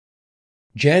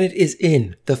Janet is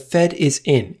in. The Fed is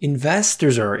in.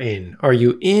 Investors are in. Are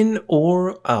you in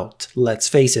or out? Let's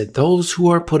face it, those who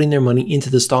are putting their money into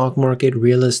the stock market,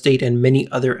 real estate, and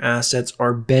many other assets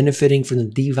are benefiting from the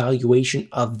devaluation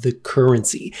of the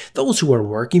currency. Those who are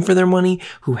working for their money,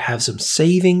 who have some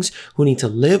savings, who need to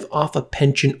live off a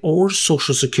pension or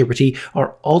social security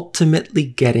are ultimately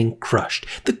getting crushed.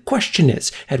 The question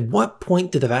is, at what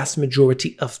point do the vast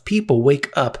majority of people wake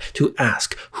up to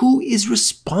ask, who is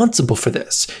responsible for this?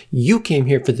 You came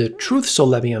here for the truth, so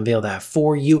let me unveil that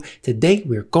for you. Today,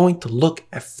 we're going to look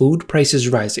at food prices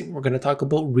rising. We're going to talk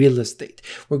about real estate.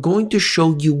 We're going to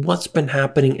show you what's been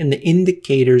happening and the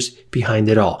indicators behind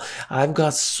it all. I've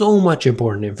got so much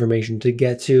important information to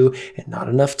get to and not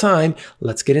enough time.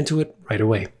 Let's get into it right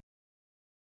away.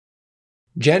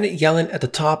 Janet Yellen at the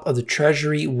top of the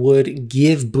Treasury would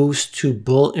give boost to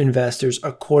bull investors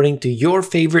according to your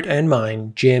favorite and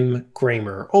mine, Jim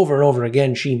Cramer. Over and over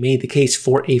again, she made the case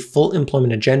for a full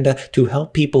employment agenda to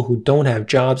help people who don't have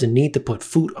jobs and need to put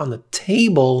food on the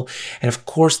table. And of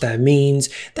course, that means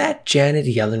that Janet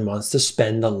Yellen wants to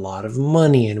spend a lot of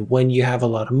money. And when you have a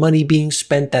lot of money being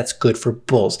spent, that's good for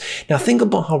bulls. Now, think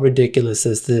about how ridiculous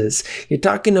this is. You're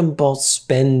talking about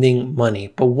spending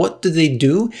money, but what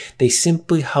do? They simply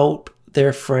help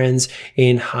their friends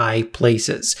in high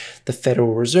places. The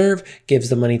Federal Reserve gives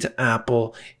the money to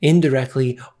Apple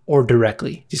indirectly or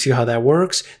directly. Do you see how that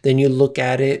works? Then you look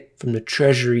at it from the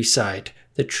Treasury side.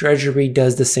 The Treasury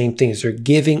does the same things. They're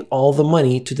giving all the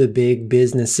money to the big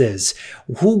businesses.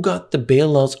 Who got the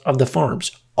bailouts of the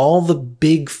farms? All the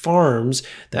big farms,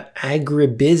 the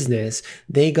agribusiness,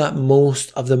 they got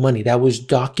most of the money. That was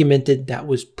documented, that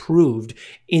was proved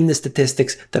in the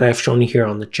statistics that I've shown you here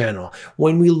on the channel.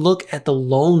 When we look at the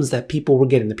loans that people were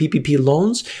getting, the PPP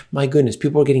loans, my goodness,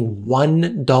 people were getting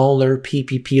 $1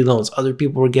 PPP loans. Other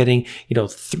people were getting,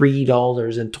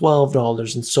 $3 and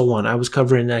 $12 and so on. I was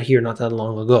covering that here not that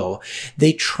long ago.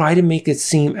 They try to make it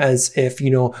seem as if,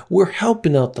 we're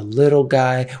helping out the little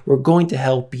guy. We're going to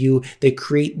help you. They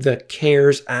create the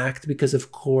CARES Act because,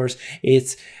 of course,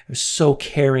 it's so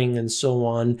caring and so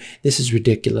on. This is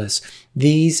ridiculous.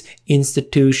 These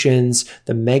institutions,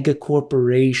 the mega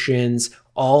corporations,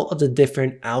 all of the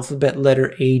different alphabet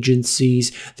letter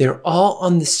agencies, they're all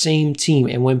on the same team.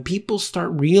 And when people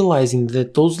start realizing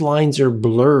that those lines are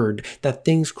blurred, that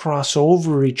things cross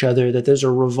over each other, that there's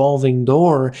a revolving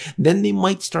door, then they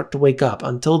might start to wake up.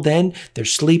 Until then, they're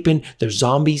sleeping, they're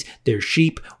zombies, they're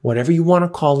sheep, whatever you want to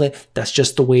call it. That's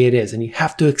just the way it is. And you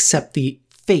have to accept the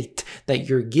fate that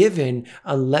you're given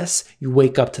unless you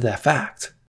wake up to that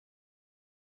fact.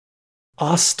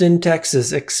 Austin,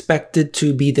 Texas, expected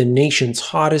to be the nation's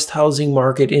hottest housing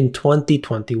market in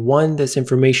 2021. This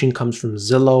information comes from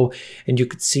Zillow, and you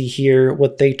could see here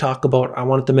what they talk about. I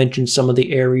wanted to mention some of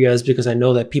the areas because I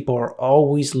know that people are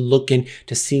always looking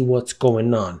to see what's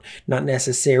going on. Not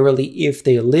necessarily if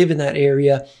they live in that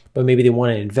area, but maybe they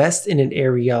want to invest in an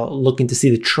area looking to see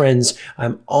the trends.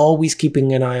 I'm always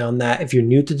keeping an eye on that. If you're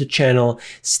new to the channel,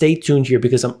 stay tuned here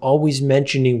because I'm always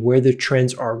mentioning where the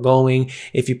trends are going.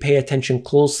 If you pay attention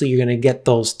closely, you're going to get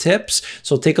those tips.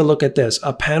 So take a look at this.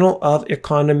 A panel of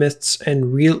economists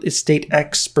and real estate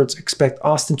experts expect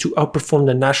Austin to outperform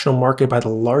the national market by the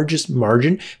largest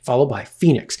margin, followed by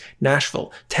Phoenix,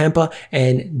 Nashville, Tampa,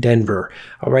 and Denver.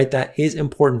 All right, that is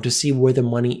important to see where the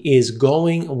money is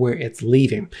going, where it's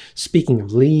leaving. Speaking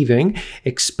of leaving,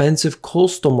 expensive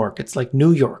coastal markets like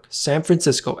New York, San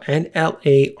Francisco, and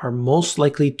LA are most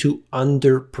likely to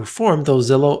underperform, though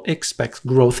Zillow expects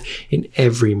growth in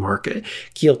every market.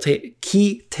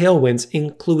 Key tailwinds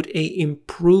include an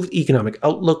improved economic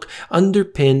outlook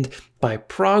underpinned by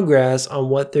progress on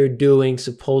what they're doing,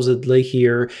 supposedly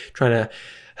here, trying to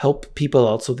help people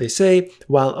out, so they say,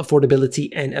 while affordability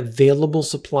and available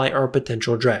supply are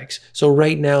potential drags. So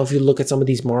right now, if you look at some of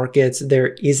these markets,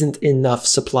 there isn't enough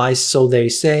supply, so they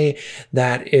say.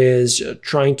 That is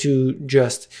trying to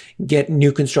just get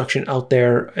new construction out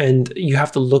there, and you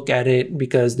have to look at it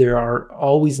because there are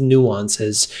always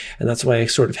nuances, and that's why I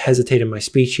sort of hesitate in my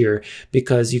speech here,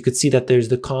 because you could see that there's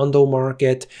the condo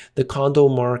market. The condo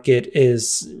market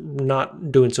is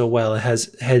not doing so well. It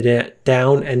has headed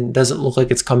down and doesn't look like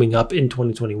it's coming up in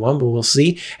 2021, but we'll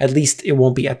see. At least it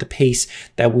won't be at the pace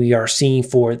that we are seeing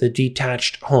for the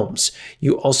detached homes.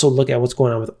 You also look at what's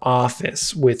going on with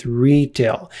office, with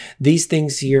retail. These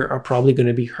things here are probably going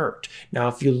to be hurt. Now,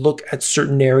 if you look at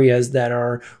certain areas that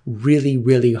are really,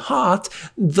 really hot,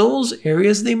 those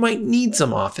areas, they might need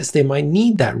some office. They might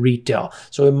need that retail.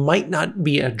 So it might not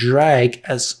be a drag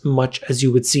as much as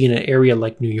you would see in an area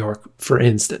like New York, for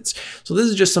instance. So this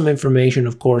is just some information,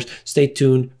 of course. Stay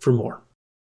tuned for more.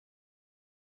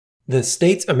 The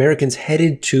states Americans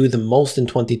headed to the most in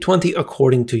 2020,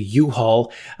 according to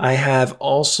U-Haul. I have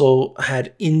also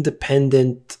had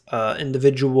independent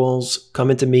individuals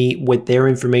come into me with their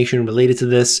information related to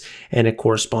this, and it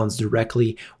corresponds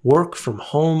directly. Work from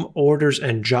home orders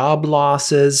and job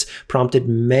losses prompted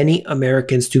many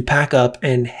Americans to pack up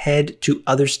and head to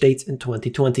other states in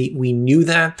 2020. We knew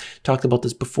that, talked about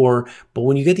this before, but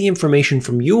when you get the information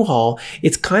from U-Haul,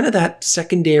 it's kind of that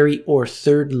secondary or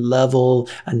third level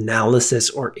analysis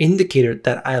or indicator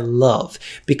that I love,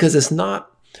 because it's not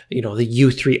the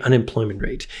U3 unemployment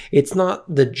rate. It's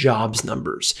not the jobs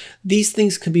numbers. These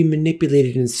things can be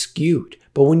manipulated and skewed.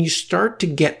 But when you start to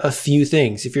get a few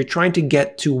things, if you're trying to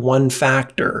get to one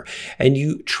factor and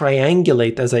you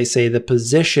triangulate, as I say, the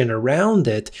position around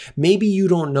it, maybe you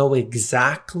don't know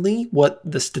exactly what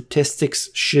the statistics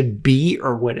should be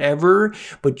or whatever,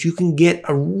 but you can get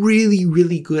a really,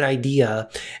 really good idea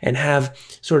and have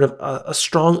sort of a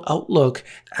strong outlook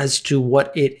as to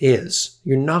what it is.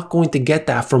 You're not going to get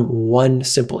that from one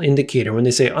simple indicator. When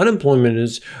they say unemployment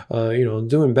is,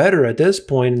 doing better at this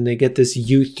point, and they get this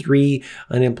U3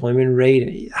 unemployment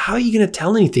rate, how are you going to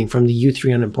tell anything from the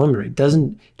U3 unemployment rate? It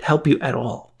doesn't help you at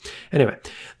all. Anyway,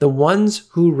 the ones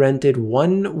who rented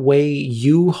one-way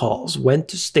U-Hauls went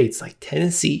to states like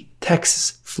Tennessee,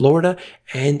 Texas, Florida,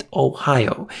 and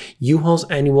Ohio. U-Haul's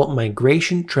annual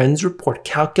migration trends report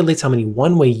calculates how many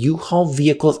one-way U-Haul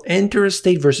vehicles enter a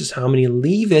state versus how many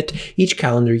leave it each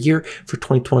calendar year. For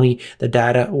 2020, the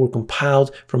data were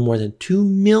compiled from more than 2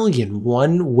 million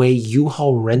one-way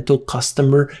U-Haul rental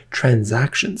customer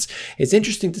transactions. It's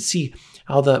interesting to see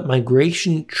how the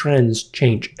migration trends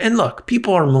change. And look,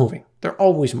 people are moving. They're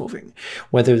always moving.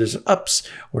 Whether there's ups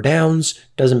or downs,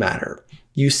 doesn't matter.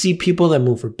 You see people that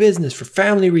move for business, for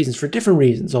family reasons, for different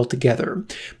reasons altogether.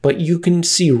 But you can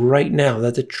see right now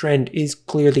that the trend is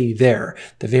clearly there.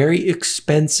 The very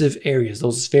expensive areas,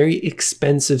 those very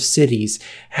expensive cities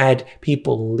had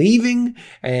people leaving,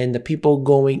 and the people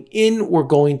going in were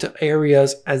going to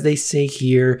areas, as they say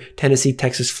here, Tennessee,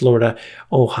 Texas, Florida,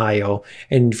 Ohio.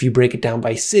 And if you break it down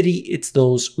by city, it's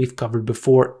those we've covered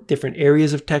before. Different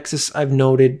areas of Texas I've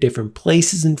noted, different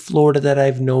places in Florida that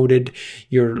I've noted.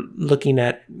 You're looking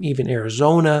at even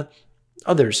Arizona,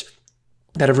 others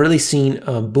that have really seen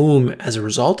a boom as a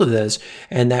result of this,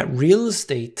 and that real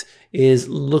estate is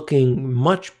looking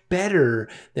much better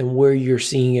than where you're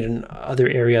seeing it in other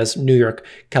areas, New York,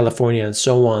 California, and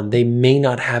so on. They may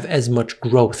not have as much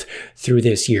growth through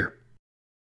this year.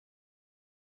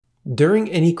 During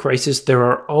any crisis, there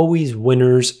are always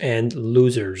winners and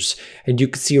losers. And you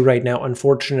can see right now,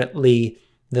 unfortunately,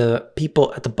 the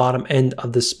people at the bottom end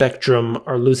of the spectrum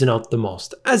are losing out the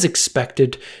most. As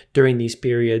expected during these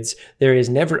periods, there is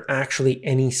never actually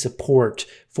any support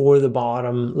for the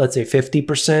bottom, let's say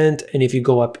 50%. And if you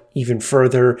go up even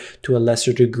further to a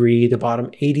lesser degree, the bottom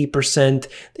 80%,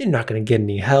 they're not going to get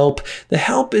any help. The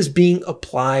help is being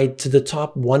applied to the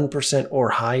top 1% or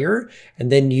higher.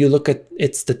 And then you look at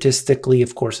it statistically,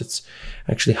 of course, it's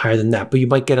actually higher than that, but you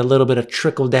might get a little bit of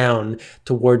trickle down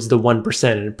towards the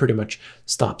 1%, and it pretty much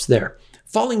stops there.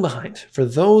 Falling behind. For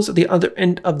those at the other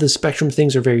end of the spectrum,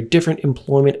 things are very different.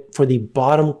 Employment for the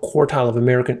bottom quartile of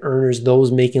American earners,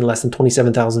 those making less than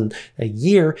 $27,000 a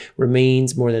year,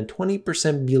 remains more than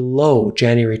 20% below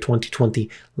January 2020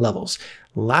 levels.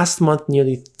 Last month,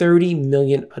 nearly 30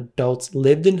 million adults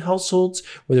lived in households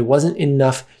where there wasn't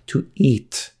enough to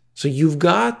eat. So you've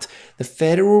got the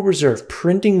Federal Reserve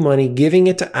printing money, giving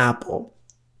it to Apple.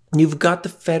 You've got the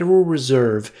Federal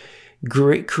Reserve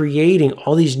creating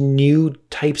all these new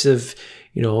types of,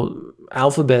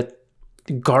 alphabet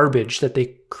garbage that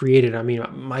they created. I mean,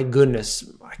 my goodness,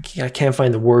 I can't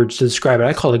find the words to describe it.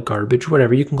 I call it garbage,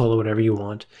 whatever. You can call it whatever you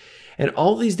want. And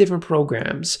all these different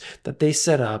programs that they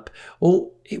set up,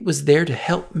 it was there to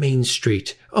help Main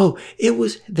Street. It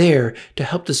was there to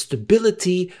help the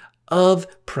stability of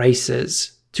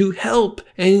prices, to help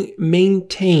and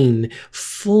maintain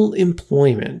full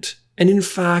employment. And in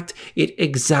fact, it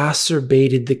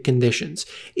exacerbated the conditions.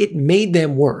 It made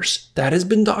them worse. That has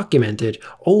been documented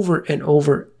over and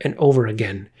over and over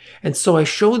again. And so I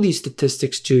show these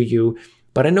statistics to you,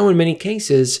 but I know in many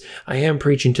cases I am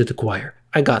preaching to the choir.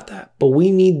 I got that. But we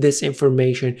need this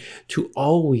information to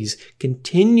always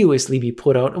continuously be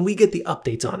put out, and we get the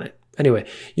updates on it. Anyway,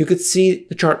 you could see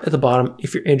the chart at the bottom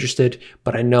if you're interested,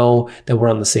 but I know that we're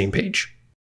on the same page.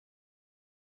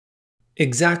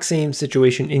 Exact same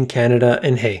situation in Canada,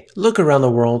 and hey, look around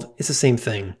the world, it's the same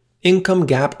thing. Income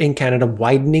gap in Canada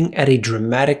widening at a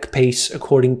dramatic pace,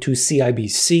 according to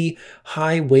CIBC.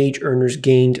 High wage earners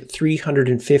gained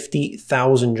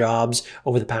 350,000 jobs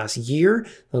over the past year.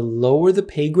 The lower the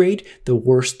pay grade, the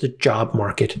worse the job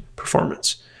market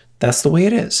performance. That's the way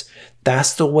it is.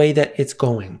 That's the way that it's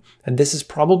going. And this is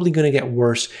probably going to get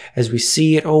worse as we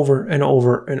see it over and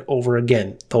over and over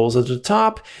again. Those at the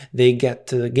top, they get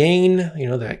to the gain,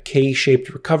 that K-shaped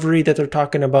recovery that they're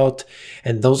talking about.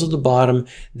 And those at the bottom,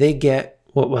 they get,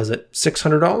 what was it,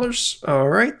 $600? All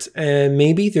right. And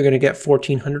maybe they're going to get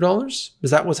 $1,400. Is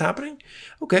that what's happening?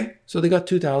 Okay. So they got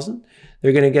 $2,000.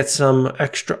 They're going to get some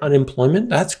extra unemployment.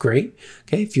 That's great.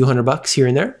 Okay. A few $100 here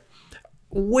and there.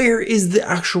 Where is the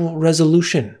actual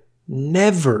resolution?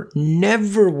 Never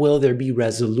will there be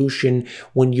resolution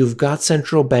when you've got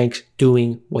central banks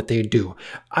doing what they do.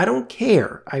 I don't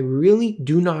care. I really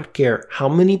do not care how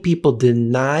many people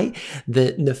deny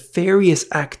the nefarious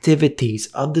activities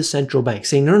of the central bank,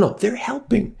 saying, no, they're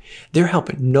helping. They're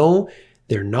helping. No,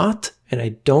 they're not. And I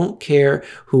don't care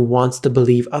who wants to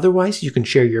believe otherwise. You can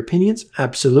share your opinions.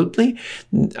 Absolutely.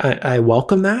 I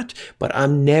welcome that, but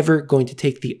I'm never going to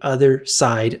take the other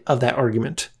side of that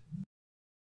argument.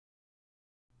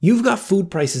 You've got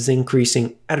food prices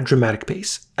increasing at a dramatic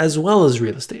pace, as well as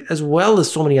real estate, as well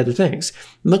as so many other things.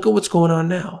 Look at what's going on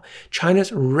now.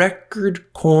 China's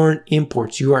record corn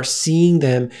imports, you are seeing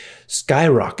them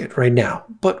skyrocket right now.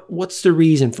 But what's the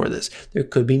reason for this? There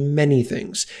could be many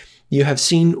things. You have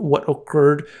seen what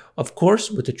occurred, of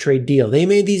course, with the trade deal. They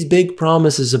made these big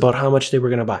promises about how much they were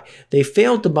going to buy. They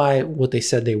failed to buy what they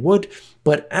said they would,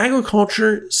 but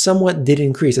agriculture somewhat did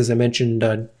increase. As I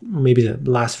mentioned, maybe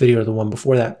the last video or the one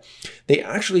before that, they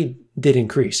actually did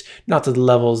increase. Not to the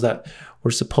levels that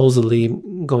we're supposedly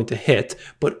going to hit,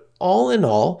 but all in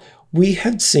all, we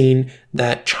had seen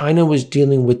that China was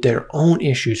dealing with their own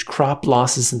issues, crop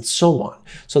losses and so on.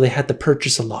 So they had to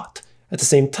purchase a lot. At the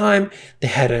same time, they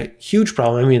had a huge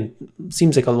problem. I mean, it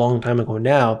seems like a long time ago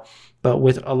now, but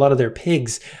with a lot of their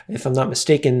pigs, if I'm not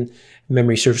mistaken,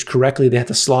 memory serves correctly, they had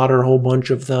to slaughter a whole bunch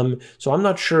of them. So I'm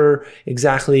not sure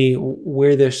exactly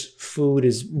where this food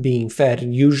is being fed.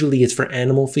 Usually it's for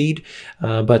animal feed,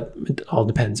 but it all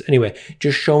depends. Anyway,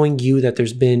 just showing you that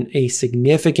there's been a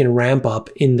significant ramp up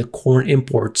in the corn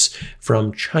imports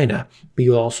from China. But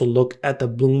you also look at the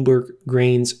Bloomberg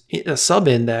grains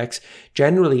sub-index.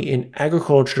 Generally in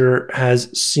agriculture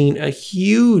has seen a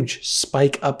huge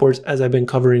spike upwards, as I've been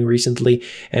covering recently.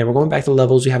 And we're going back to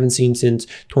levels we haven't seen since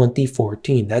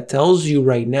 2014. That tells you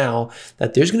right now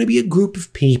that there's going to be a group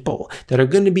of people that are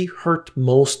going to be hurt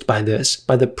most by this,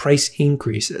 by the price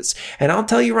increases. And I'll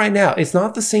tell you right now, it's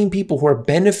not the same people who are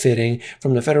benefiting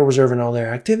from the Federal Reserve and all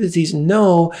their activities.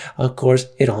 No, of course,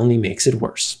 it only makes it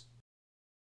worse.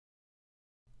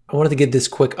 I wanted to give this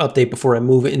quick update before I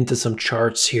move into some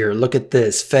charts here. Look at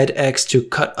this. FedEx to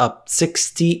cut up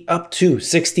to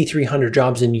 6,300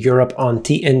 jobs in Europe on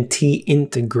TNT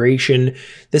integration.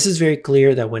 This is very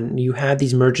clear that when you have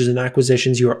these mergers and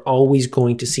acquisitions, you are always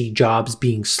going to see jobs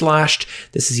being slashed.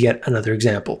 This is yet another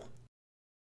example.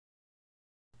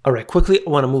 All right, quickly, I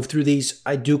want to move through these.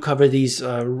 I do cover these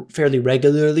fairly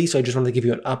regularly, so I just wanted to give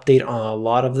you an update on a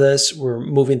lot of this. We're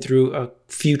moving through a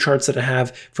few charts that I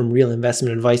have from Real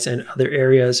Investment Advice and other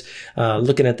areas.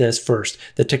 Looking at this first,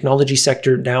 the technology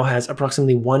sector now has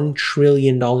approximately $1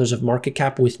 trillion of market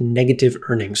cap with negative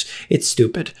earnings. It's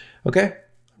stupid, okay?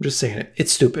 I'm just saying it.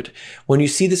 It's stupid. When you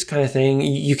see this kind of thing,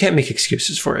 you can't make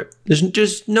excuses for it. There's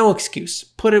just no excuse.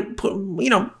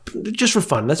 Just for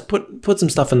fun, let's put some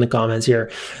stuff in the comments here.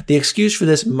 The excuse for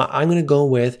this, I'm going to go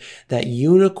with that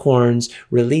unicorns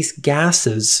release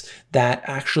gases that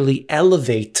actually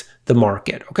elevate the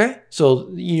market. Okay.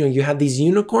 So, you have these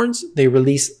unicorns, they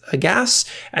release a gas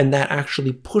and that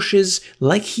actually pushes,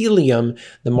 like helium,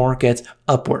 the market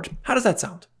upward. How does that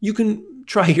sound? You can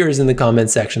try yours in the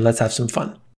comment section. Let's have some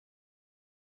fun.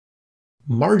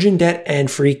 Margin debt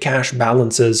and free cash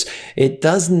balances. It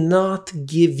does not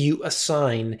give you a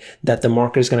sign that the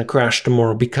market is going to crash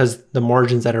tomorrow because the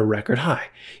margins at a record high.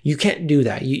 You can't do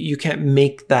that. You can't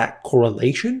make that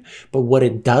correlation. But what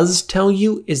it does tell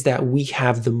you is that we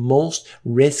have the most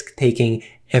risk taking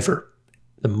ever.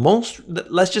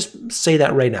 Let's just say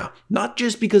that right now, not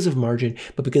just because of margin,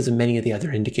 but because of many of the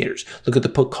other indicators. Look at the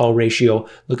put call ratio,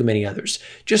 look at many others.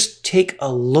 Just take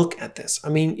a look at this. I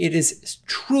mean, it is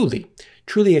truly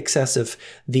excessive,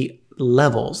 the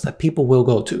levels that people will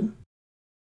go to.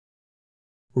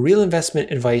 Real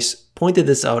Investment Advice pointed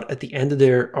this out at the end of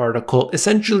their article,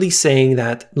 essentially saying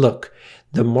that, look,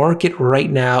 The market right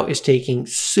now is taking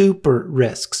super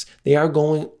risks. They are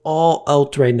going all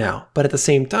out right now. But at the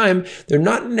same time, they're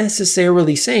not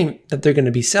necessarily saying that they're going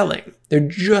to be selling. They're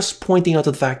just pointing out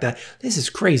to the fact that this is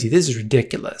crazy, this is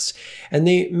ridiculous. And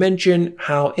they mention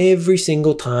how every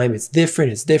single time it's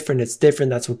different, it's different, it's different.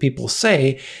 That's what people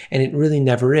say. And it really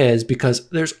never is, because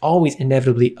there's always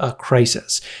inevitably a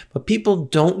crisis. But people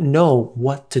don't know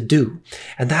what to do.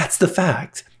 And that's the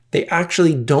fact. They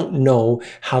actually don't know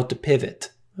how to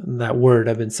pivot. That word,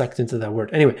 I've been sucked into that word.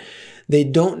 Anyway, they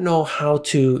don't know how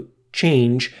to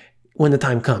change when the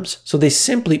time comes. So they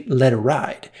simply let it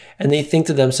ride. And they think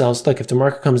to themselves, look, if the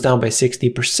market comes down by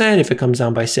 60%, if it comes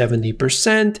down by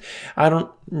 70%, I don't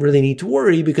really need to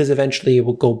worry, because eventually it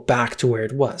will go back to where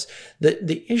it was.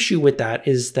 The issue with that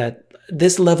is that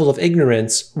this level of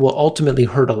ignorance will ultimately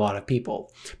hurt a lot of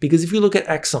people. Because if you look at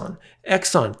Exxon,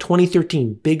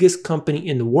 2013, biggest company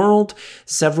in the world.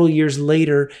 Several years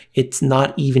later, it's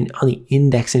not even on the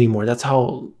index anymore. That's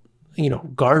how,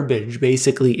 garbage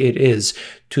basically it is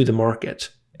to the market.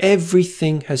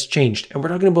 Everything has changed. And we're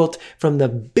talking about from the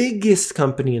biggest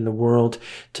company in the world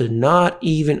to not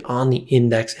even on the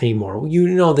index anymore.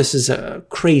 This is a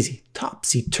crazy,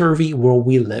 topsy-turvy world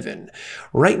we live in.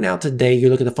 Right now, today, you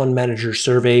look at the fund manager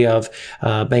survey of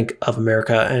Bank of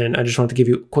America, and I just want to give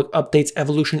you quick updates.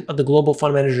 Evolution of the global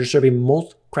fund manager survey,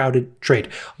 most crowded trade.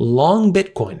 Long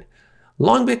Bitcoin.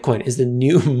 Long Bitcoin is the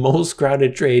new most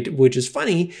crowded trade, which is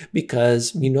funny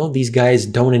because, these guys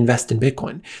don't invest in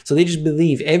Bitcoin. So they just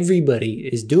believe everybody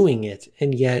is doing it,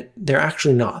 and yet they're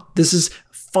actually not. This is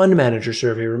fund manager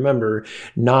survey, remember,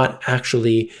 not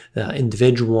actually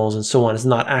individuals and so on. It's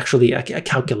not actually a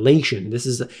calculation. This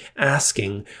is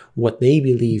asking what they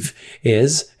believe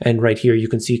is. And right here, you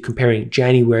can see comparing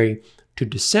January to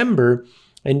December,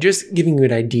 and just giving you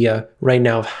an idea right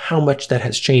now of how much that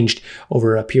has changed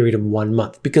over a period of 1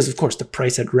 month. Because of course the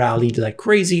price had rallied like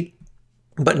crazy,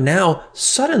 but now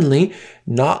suddenly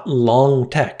not long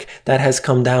tech. That has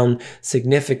come down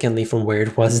significantly from where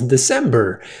it was in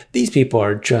December. These people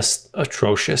are just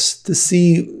atrocious to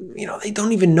see. They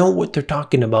don't even know what they're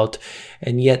talking about,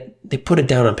 and yet they put it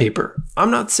down on paper. I'm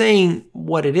not saying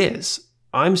what it is.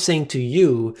 I'm saying to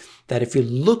you that if you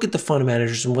look at the fund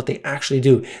managers and what they actually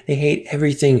do, they hate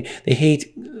everything. They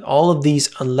hate all of these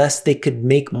unless they could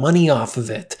make money off of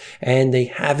it. And they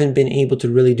haven't been able to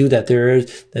really do that.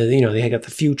 They got the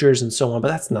futures and so on, but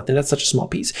that's nothing. That's such a small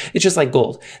piece. It's just like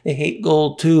gold. They hate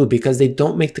gold too because they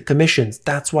don't make the commissions.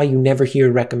 That's why you never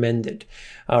hear recommended.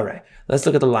 All right. Let's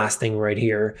look at the last thing right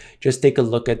here. Just take a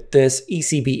look at this.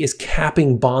 ECB is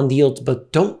capping bond yields,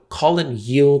 but don't call it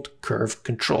yield curve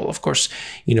control. Of course,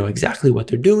 you know exactly what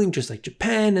they're doing, just like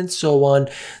Japan and so on.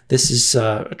 This is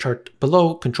a chart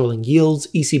below, controlling yields.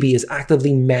 ECB is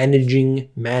actively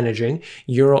managing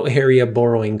euro area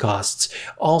borrowing costs.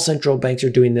 All central banks are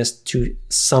doing this to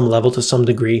some level, to some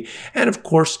degree. And of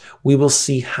course, we will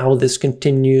see how this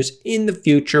continues in the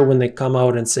future when they come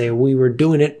out and say, we were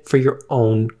doing it for your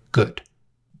own good.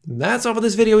 That's all for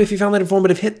this video. If you found that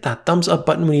informative, hit that thumbs up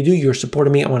button. When you do, you're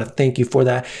supporting me. I want to thank you for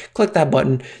that. Click that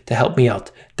button to help me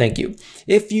out. Thank you.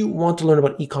 If you want to learn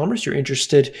about e-commerce, you're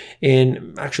interested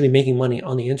in actually making money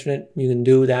on the internet, you can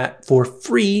do that for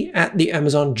free at the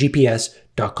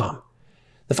AmazonGPS.com.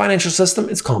 The financial system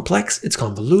is complex, it's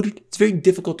convoluted, it's very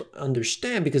difficult to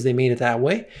understand because they made it that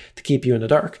way to keep you in the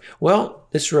dark. Well,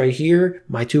 this right here,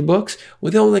 my 2 books,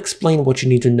 they'll explain what you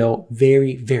need to know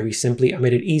very, very simply. I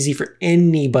made it easy for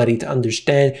anybody to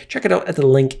understand. Check it out at the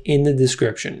link in the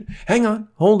description. Hang on,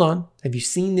 hold on. Have you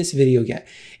seen this video yet?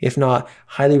 If not,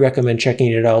 highly recommend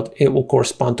checking it out. It will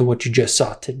correspond to what you just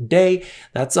saw today.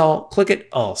 That's all. Click it.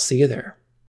 I'll see you there.